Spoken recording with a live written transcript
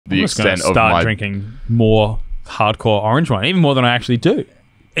the extent of start my drinking more hardcore orange wine, even more than I actually do.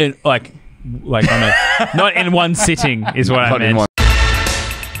 Like on a, not in one sitting is what I meant.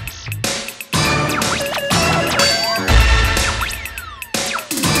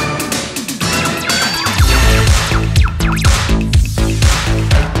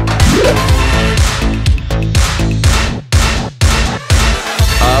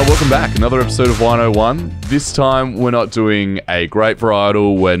 Welcome back. Another episode of Wine-0-1. This time, we're not doing a grape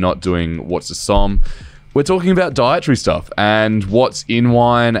varietal. We're not doing what's a somm. We're talking about dietary stuff and what's in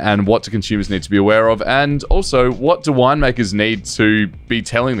wine and what do consumers need to be aware of, and also what do winemakers need to be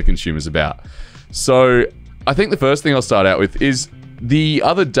telling the consumers about. So I think the first thing I'll start out with is the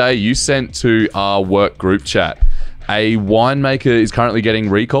other day you sent to our work group chat a winemaker is currently getting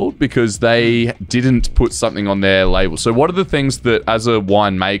recalled because they didn't put something on their label. So what are the things that, as a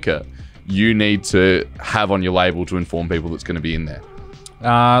winemaker, you need to have on your label to inform people that's going to be in there?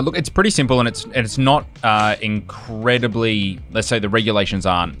 Look, it's pretty simple, and it's not incredibly. Let's say the regulations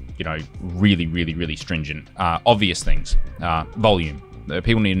aren't, really stringent. Obvious things, volume.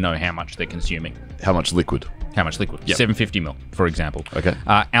 People need to know how much they're consuming. How much liquid? Yep. 750 ml, for example. Okay.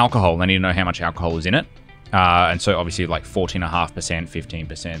 Alcohol. They need to know how much alcohol is in it. And so obviously like 14.5%,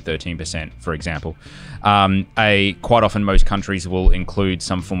 15%, 13%, for example. Quite often most countries will include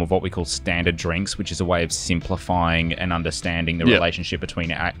some form of what we call standard drinks, which is a way of simplifying and understanding the relationship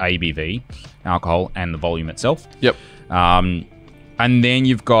between ABV, alcohol, and the volume itself. Yep. And then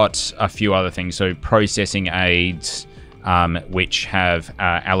you've got a few other things. So processing aids, which have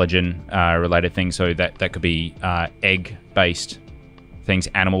allergen related things. So that could be egg-based things,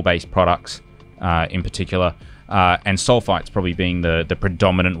 animal-based products. In particular, and sulfites probably being the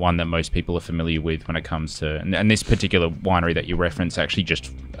predominant one that most people are familiar with when it comes to, and this particular winery that you reference actually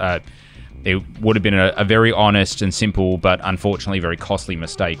just, it would have been a very honest and simple, but unfortunately very costly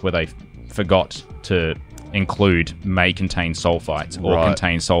mistake where they forgot to include may contain sulfites or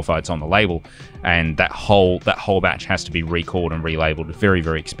contain sulfites on the label, and that whole batch has to be recalled and relabeled. A very,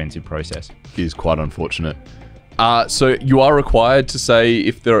 very expensive process. It is quite unfortunate. So you are required to say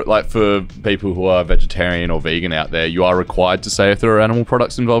if there, like for people who are vegetarian or vegan out there, you are required to say if there are animal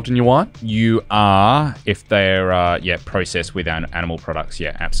products involved in your wine? You are, if they're, processed with animal products,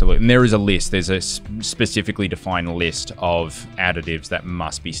 yeah, absolutely. And there is a list. There's a specifically defined list of additives that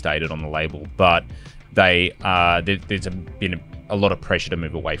must be stated on the label, but there's been a lot of pressure to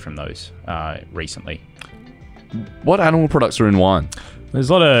move away from those recently. What animal products are in wine? There's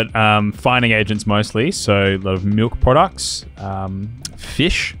a lot of fining agents mostly, so a lot of milk products,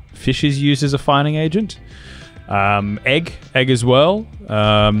 fish. Fish is used as a fining agent. Egg as well.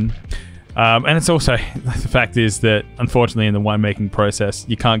 And it's also, the fact is that unfortunately in the winemaking process,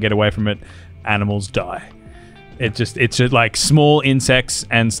 you can't get away from it. Animals die. It's just like small insects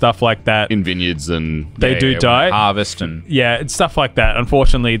and stuff like that. In vineyards and... They do die. Harvest and... Yeah, it's stuff like that.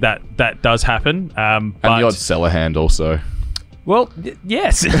 Unfortunately, that does happen. And the odd cellar hand also. Well,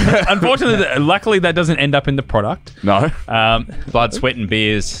 yes. Unfortunately, luckily that doesn't end up in the product. No. Blood, sweat, and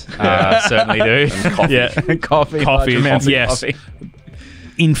beers certainly do. And coffee. Yeah, coffee. Yes. Coffee.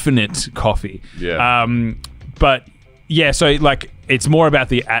 Infinite coffee. Yeah. But yeah, so like it's more about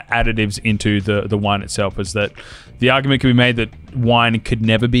the additives into the wine itself. Is that the argument can be made that wine could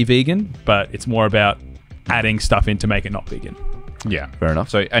never be vegan, but it's more about adding stuff in to make it not vegan. Yeah, fair enough.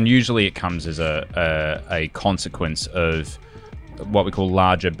 So, and usually it comes as a consequence of what we call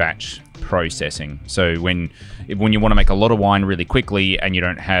larger batch processing. So when you want to make a lot of wine really quickly and you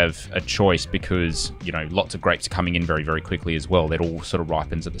don't have a choice because lots of grapes are coming in very, very quickly as well, that all sort of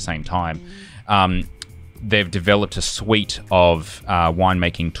ripens at the same time. They've developed a suite of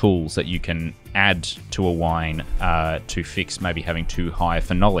winemaking tools that you can add to a wine to fix maybe having too high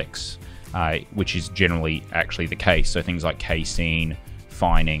phenolics, which is generally actually the case. So things like casein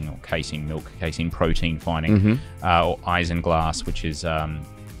fining or casein milk, casein protein fining, or isinglass, which is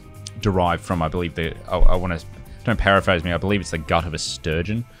derived from, I believe, don't paraphrase me, I believe it's the gut of a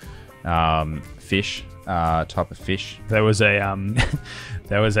sturgeon fish, type of fish. There was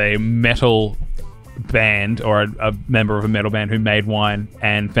a metal band or a member of a metal band who made wine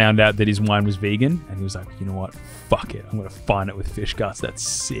and found out that his wine was vegan, and he was like, you know what, fuck it, I'm gonna fine it with fish guts. That's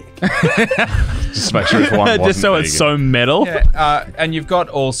sick. Just make sure one wasn't just so vegan. It's so metal. Yeah, and you've got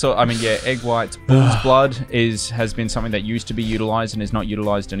also, egg whites, bull's blood has been something that used to be utilized and is not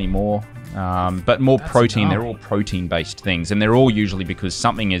utilized anymore. But more protein. They're all protein-based things, and they're all usually because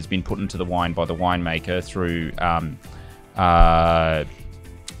something has been put into the wine by the winemaker through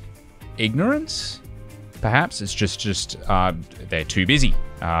ignorance. Perhaps it's just they're too busy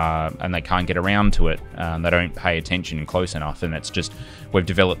and they can't get around to it. They don't pay attention close enough, and that's just we've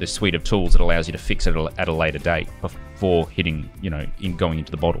developed this suite of tools that allows you to fix it at a later date before hitting, going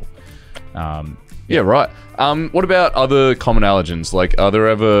into the bottle. Yeah, right. What about other common allergens? Like, are there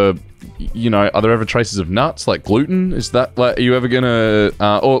ever traces of nuts, like gluten? Is that, like, are you ever gonna,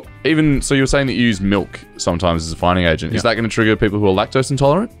 or even, so you were saying that you use milk sometimes as a fining agent. Is that going to trigger people who are lactose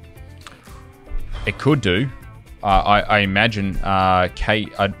intolerant? It could do. I imagine,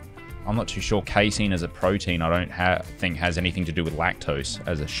 I'm not too sure. Casein as a protein, I don't think has anything to do with lactose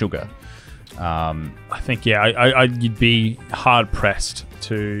as a sugar. I think, you'd be hard pressed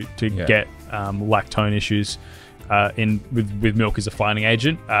to get lactone issues with milk as a fining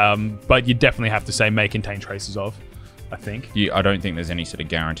agent, but you definitely have to say may contain traces of, I think. I don't think there's any sort of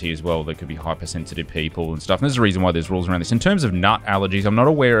guarantee as well. There could be hypersensitive people and stuff. And there's a reason why there's rules around this. In terms of nut allergies, I'm not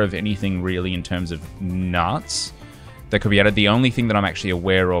aware of anything really in terms of nuts that could be added. The only thing that I'm actually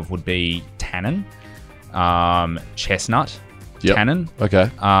aware of would be tannin, chestnut. Tannin, okay,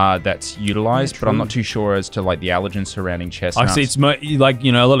 that's utilized, but I'm not too sure as to like the allergens surrounding chestnuts. I see. It's like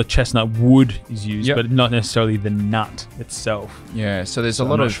a lot of chestnut wood is used, but not necessarily the nut itself. Yeah, so there's a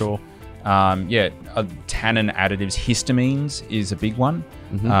lot of tannin additives. Histamines is a big one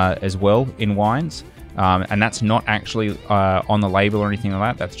as well in wines, and that's not actually on the label or anything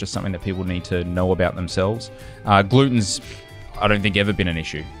like that. That's just something that people need to know about themselves. Gluten's, I don't think, ever been an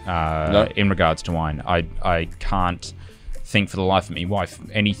issue in regards to wine. I can't think for the life of me why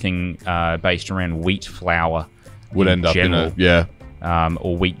anything based around wheat flour would end up in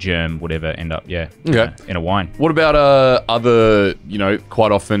or wheat germ would ever end up in a wine. What about other,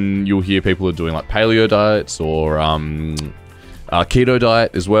 quite often you'll hear people are doing like paleo diets or keto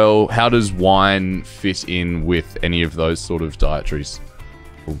diet as well. How does wine fit in with any of those sort of dietaries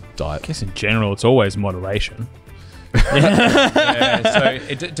or diet? I guess in general it's always moderation. So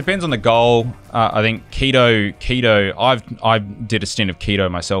it depends on the goal. I think keto. I did a stint of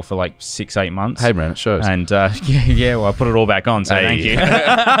keto myself for like 6-8 months. Hey man, it shows. And well, I put it all back on. So thank you.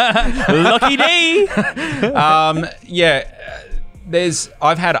 Lucky D.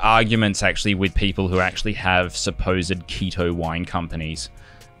 I've had arguments actually with people who actually have supposed keto wine companies,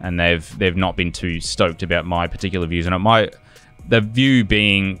 and they've not been too stoked about my particular views. And the view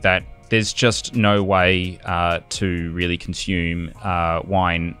being that there's just no way to really consume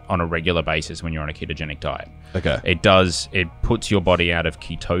wine on a regular basis when you're on a ketogenic diet. Okay. It puts your body out of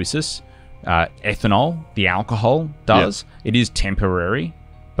ketosis. Ethanol, the alcohol, does. Yep. It is temporary,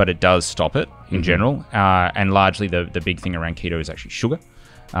 but it does stop it in general. And largely the big thing around keto is actually sugar.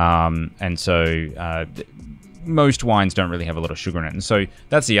 And so most wines don't really have a lot of sugar in it. And so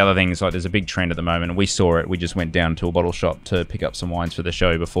that's the other thing. Is like there's a big trend at the moment, and we saw it. We just went down to a bottle shop to pick up some wines for the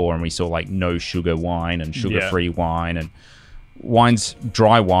show before, and we saw like no sugar wine and sugar-free wine. And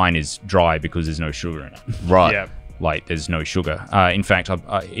dry wine is dry because there's no sugar in it. Right. Yeah. Like there's no sugar. In fact,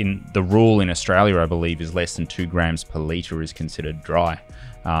 in the rule in Australia, I believe, is less than 2 grams per litre is considered dry.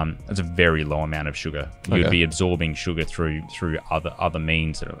 That's a very low amount of sugar. You'd be absorbing sugar through other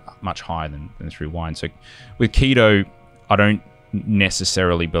means that are much higher than through wine. So with keto, I don't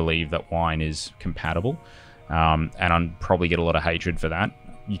necessarily believe that wine is compatible, and I'd probably get a lot of hatred for that.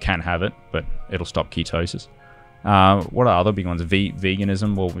 You can have it, but it'll stop ketosis. What are other big ones?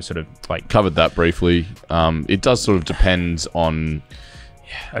 Veganism. Well, we sort of like covered that briefly. It does sort of depend on.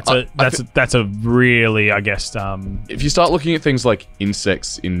 That's a really, I guess. If you start looking at things like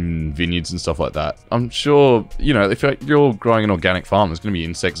insects in vineyards and stuff like that, I'm sure if you're growing an organic farm, there's going to be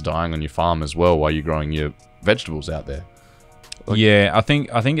insects dying on your farm as well while you're growing your vegetables out there. I think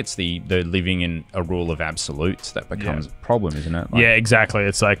it's the living in a rule of absolutes that becomes a problem, isn't it? Yeah, exactly.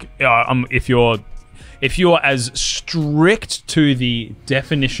 It's like if you're as strict to the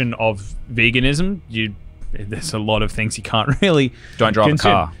definition of veganism, there's a lot of things you can't really don't drive a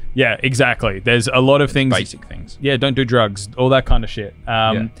car. Yeah, exactly. There's a lot of things, basic things. Yeah, don't do drugs, all that kind of shit.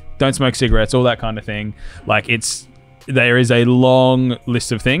 Don't smoke cigarettes, all that kind of thing. Like there is a long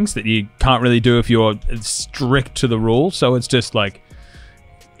list of things that you can't really do if you're strict to the rule. So it's just like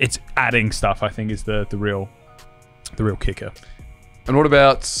it's adding stuff. I think is the real kicker. And what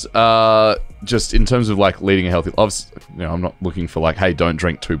about just in terms of like leading a healthy? Obviously, I'm not looking for like, hey, don't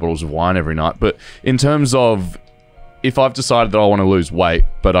drink 2 bottles of wine every night. But in terms of if I've decided that I want to lose weight,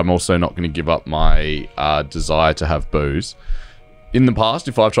 but I'm also not going to give up my desire to have booze. In the past,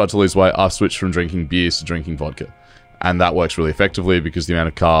 if I've tried to lose weight, I've switched from drinking beers to drinking vodka. And that works really effectively because the amount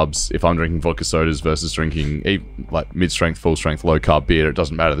of carbs, if I'm drinking vodka sodas versus drinking like mid-strength, full-strength, low-carb beer, it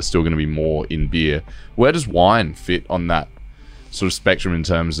doesn't matter. There's still going to be more in beer. Where does wine fit on that sort of spectrum in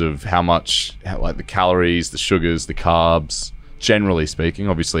terms of how like the calories, the sugars, the carbs, generally speaking?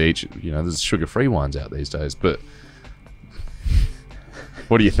 Obviously, there's sugar-free wines out these days, but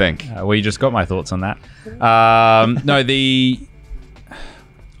What do you think? Well, you just got my thoughts on that. No,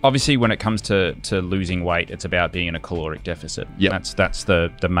 obviously when it comes to losing weight, it's about being in a caloric deficit. Yep. That's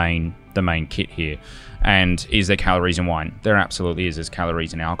the main kit here. And is there calories in wine? There absolutely is. There's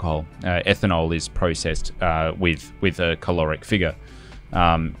calories in alcohol. Ethanol is processed with a caloric figure.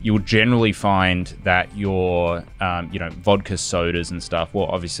 You'll generally find that your vodka sodas and stuff, well,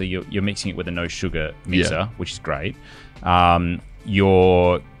 obviously you're mixing it with a no sugar mixer, which is great.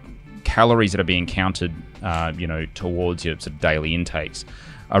 Your calories that are being counted towards your sort of daily intakes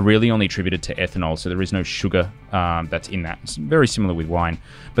are really only attributed to ethanol, so there is no sugar that's in that. It's very similar with wine.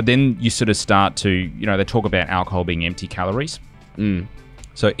 But then you sort of start to, they talk about alcohol being empty calories.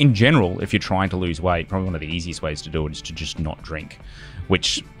 So in general, if you're trying to lose weight, probably one of the easiest ways to do it is to just not drink,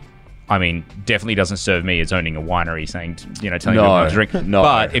 which, I mean, definitely doesn't serve me as owning a winery saying, telling people not to drink. No.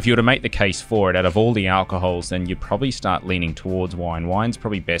 But if you were to make the case for it, out of all the alcohols, then you'd probably start leaning towards wine. Wine's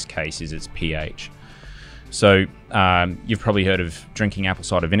probably best case is its pH. So you've probably heard of drinking apple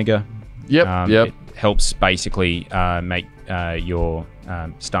cider vinegar. Yep. It helps basically make your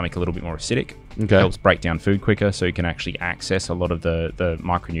stomach a little bit more acidic. Okay. Helps break down food quicker, so you can actually access a lot of the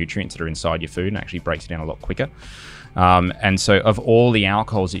micronutrients that are inside your food, and actually breaks it down a lot quicker. And so of all the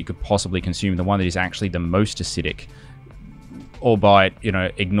alcohols that you could possibly consume, the one that is actually the most acidic, albeit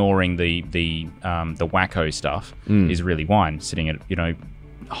ignoring the wacko stuff, is really wine, sitting at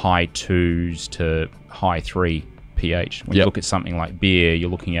high 2s to high 3 pH. When you look at something like beer, you're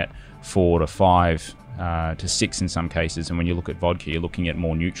looking at 4 to 5 to 6 in some cases, and when you look at vodka, you're looking at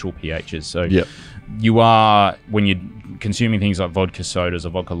more neutral pHs. So you are, when you're consuming things like vodka sodas or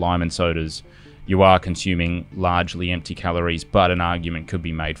vodka lime and sodas, you are consuming largely empty calories, but an argument could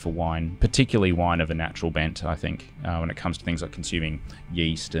be made for wine, particularly wine of a natural bent, I think, when it comes to things like consuming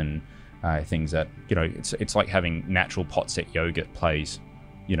yeast and things that, it's like having natural pot set yogurt plays,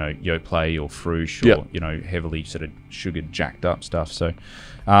 Yoplait or Fruche or, heavily sort of sugared, jacked up stuff. So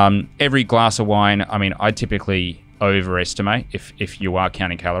every glass of wine, I mean, I typically overestimate, if you are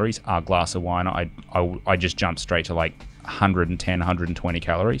counting calories, our glass of wine, I just jump straight to like 110, 120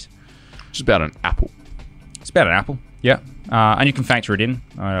 calories. Just about an apple. It's about an apple, yeah. And you can factor it in.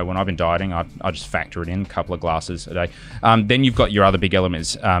 When I've been dieting, I just factor it in, a couple of glasses a day. Then you've got your other big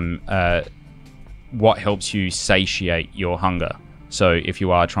elements. What helps you satiate your hunger? So if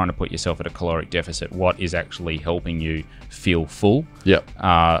you are trying to put yourself at a caloric deficit, what is actually helping you feel full?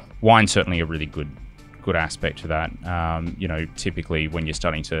 Wine's certainly a really good aspect to that. Typically when you're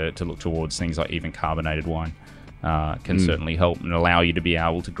starting to look towards things like even carbonated wine, can certainly help and allow you to be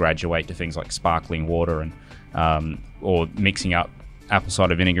able to graduate to things like sparkling water and or mixing up apple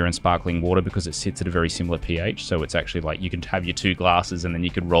cider vinegar and sparkling water, because it sits at a very similar pH. So it's actually like you can have your 2 glasses and then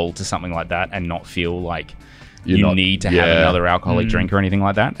you could roll to something like that and not feel like you need to have another alcoholic drink or anything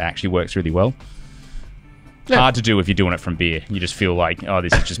like that. It actually works really well. Hard to do if you're doing it from beer. You just feel like, oh,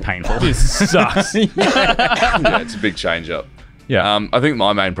 this is just painful. This sucks. It's a big change up. Yeah. I think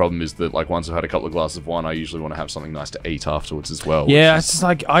my main problem is that, like, once I've had a couple of glasses of wine, I usually want to have something nice to eat afterwards as well. Yeah, it's just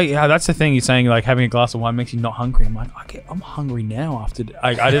like that's the thing. You're saying like having a glass of wine makes you not hungry. I'm like, I'm hungry now after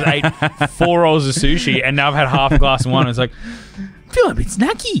I just ate 4 rolls of sushi and now I've had half a glass of wine. It's like, I feel a bit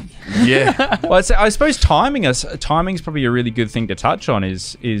snacky. Yeah. Well, I suppose timing's probably a really good thing to touch on.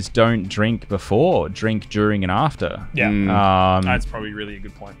 Is don't drink before, drink during and after. Yeah, that's probably really a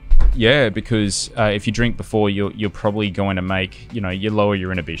good point. Yeah, because if you drink before, you're probably going to make, you lower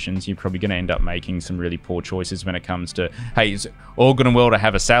your inhibitions. You're probably going to end up making some really poor choices when it comes to, hey, it's all good and well to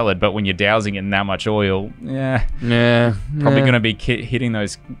have a salad, but when you're dousing it in that much oil, probably going to be hitting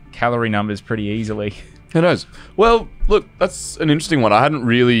those calorie numbers pretty easily. Who knows? Well, look, that's an interesting one. I haven't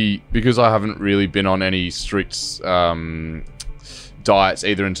really been on any strict diets,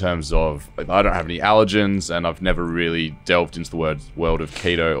 either in terms of, I don't have any allergens, and I've never really delved into the world of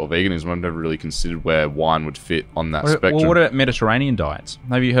keto or veganism. I've never really considered where wine would fit on that spectrum. Well, what about Mediterranean diets?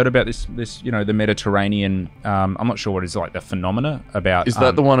 Have you heard about this the Mediterranean, I'm not sure what is like the phenomena about. Is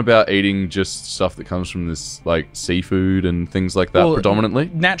that the one about eating just stuff that comes from this like seafood and things like that predominantly?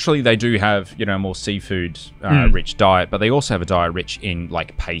 Naturally, they do have, a more seafood rich diet, but they also have a diet rich in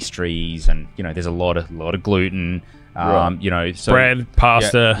like pastries, and there's a lot of gluten. So bread,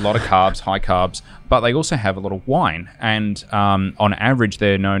 pasta, a lot of carbs, high carbs, but they also have a lot of wine, and on average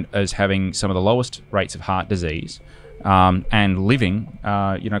they're known as having some of the lowest rates of heart disease, and living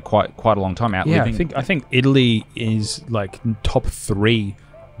quite a long time, outliving. I think Italy is like top 3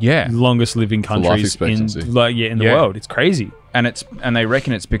 longest living countries in the world. It's crazy. and they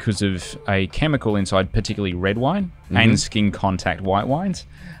reckon it's because of a chemical inside, particularly red wine and skin contact white wines,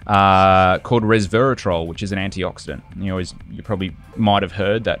 called resveratrol, which is an antioxidant. You probably might have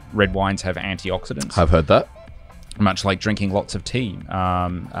heard that red wines have antioxidants. I've heard that. Much like drinking lots of tea.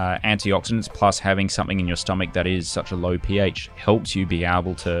 Antioxidants plus having something in your stomach that is such a low pH helps you be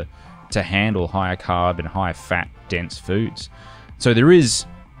able to handle higher carb and higher fat dense foods. So there is,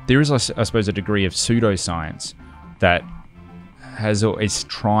 I suppose, a degree of pseudoscience that is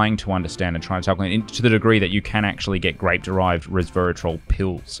trying to understand and trying to tackle it to the degree that you can actually get grape-derived resveratrol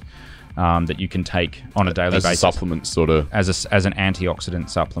pills that you can take on a daily basis. As a supplement, sort of. As an antioxidant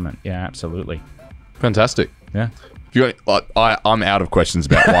supplement. Yeah, absolutely. Fantastic. Yeah. I'm out of questions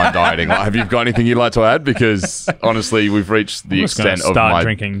about wine dieting. Have you got anything you'd like to add? Because honestly, we've reached the extent of start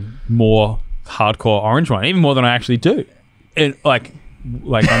drinking more hardcore orange wine, even more than I actually do. Not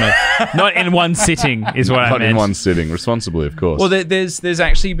in one sitting is what I meant. Not in one sitting, responsibly, of course. Well, there's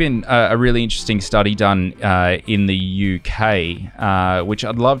actually been a really interesting study done in the UK, which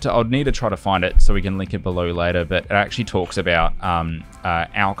I'd need to try to find it so we can link it below later. But it actually talks about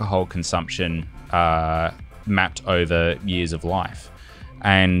alcohol consumption mapped over years of life,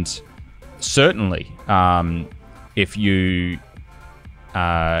 and certainly if you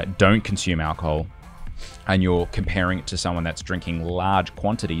don't consume alcohol and you're comparing it to someone that's drinking large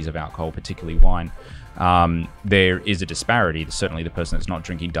quantities of alcohol, particularly wine, there is a disparity. Certainly the person that's not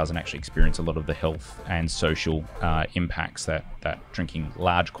drinking doesn't actually experience a lot of the health and social impacts that drinking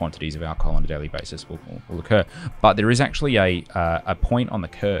large quantities of alcohol on a daily basis will occur. But there is actually a point on the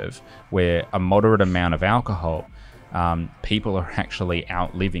curve where a moderate amount of alcohol, people are actually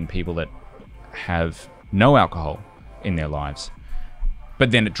outliving people that have no alcohol in their lives.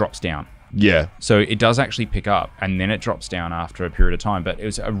 But then it drops down. Yeah. So it does actually pick up, and then it drops down after a period of time. But it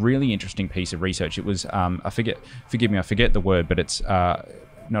was a really interesting piece of research. It was, I forget the word, but it's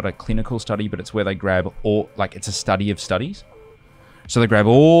not a clinical study, but it's where they grab it's a study of studies. So they grab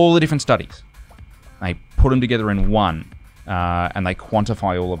all the different studies, they put them together in one, and they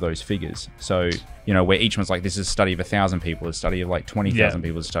quantify all of those figures. So, where each one's like, this is a study of 1,000 people, a study of 20,000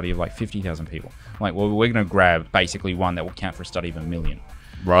 people, a study of 50,000 people. We're going to grab basically one that will count for a study of 1 million.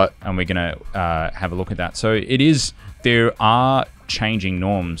 Right. And we're going to have a look at that. So there are changing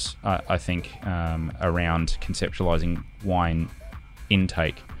norms, I think, around conceptualizing wine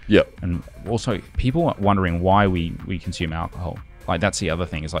intake. Yep. And also people are wondering why we consume alcohol. That's the other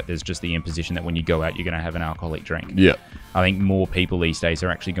thing, is there's just the imposition that when you go out, you're going to have an alcoholic drink. Yeah. I think more people these days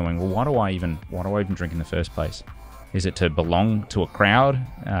are actually going, well, why do I even drink in the first place? Is it to belong to a crowd?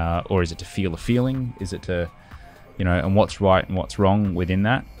 Or is it to feel a feeling? Is it to... and what's right and what's wrong within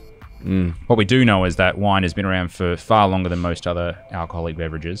that. What we do know is that wine has been around for far longer than most other alcoholic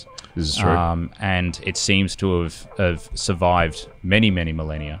beverages. This is true. And it seems to have survived many, many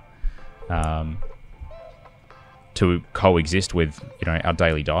millennia to coexist with, our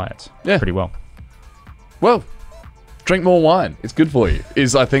daily diets pretty well. Well, drink more wine. It's good for you,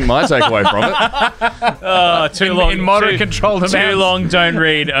 is I think my takeaway from it. Too long. In moderate controlled amounts. Too long, don't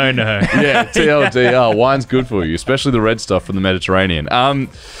read. Oh no. Yeah, TLDR. Wine's good for you, especially the red stuff from the Mediterranean. Don't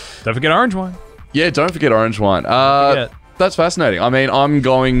forget orange wine. Yeah, don't forget orange wine. That's fascinating. I mean, I'm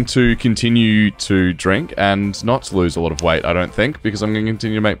going to continue to drink and not to lose a lot of weight, I don't think, because I'm going to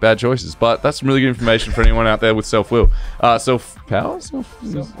continue to make bad choices. But that's some really good information for anyone out there with self-will. Self-power?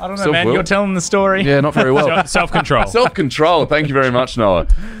 I don't know, man. You're telling the story. Yeah, not very well. Self-control. Self-control. Thank you very much, Noah.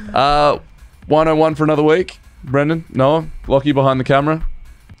 Wine-0-1 for another week. Brendan, Noah, Lockie behind the camera.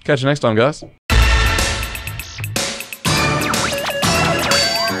 Catch you next time, guys.